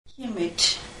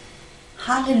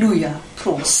Halleluja,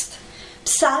 Prost.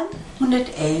 Psalm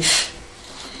 111.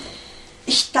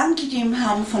 Ich danke dem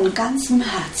Herrn von ganzem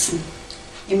Herzen,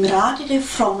 im Rate der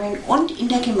Frommen und in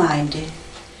der Gemeinde.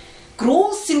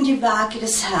 Groß sind die Werke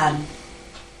des Herrn.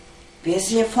 Wer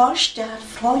sie erforscht, der hat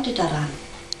Freude daran.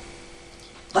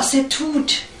 Was er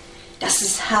tut, das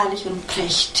ist herrlich und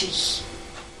prächtig.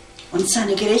 Und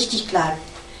seine Gerechtigkeit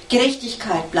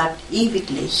bleibt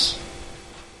ewiglich.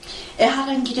 Er hat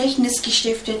ein Gedächtnis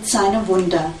gestiftet seiner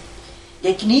Wunder,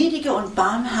 der gnädige und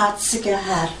barmherzige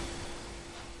Herr.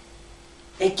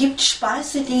 Er gibt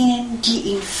Speise denen, die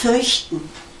ihn fürchten.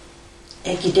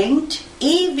 Er gedenkt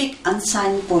ewig an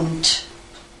seinen Bund.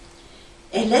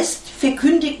 Er lässt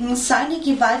verkündigen seine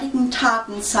gewaltigen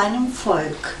Taten seinem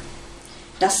Volk,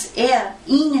 dass er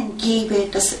ihnen gebe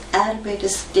das Erbe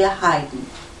der Heiden.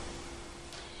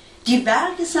 Die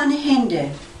Werke seiner Hände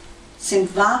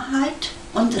sind Wahrheit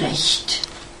und Recht.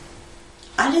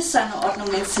 Alle seine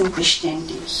Ordnungen sind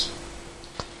beständig.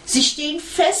 Sie stehen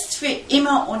fest für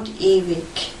immer und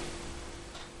ewig.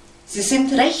 Sie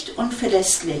sind recht und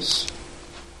verlässlich.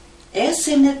 Er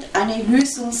sendet eine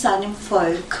Lösung seinem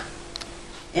Volk.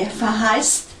 Er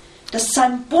verheißt, dass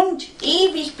sein Bund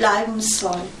ewig bleiben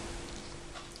soll.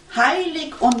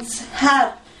 Heilig und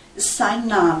Herr ist sein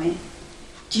Name.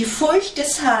 Die Furcht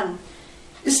des Herrn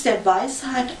ist der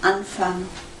Weisheit Anfang.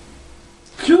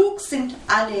 Klug sind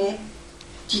alle,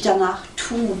 die danach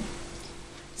tun.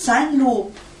 Sein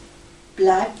Lob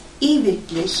bleibt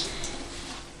ewiglich.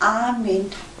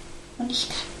 Amen. Und ich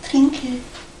trinke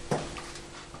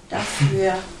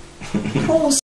dafür. Prost.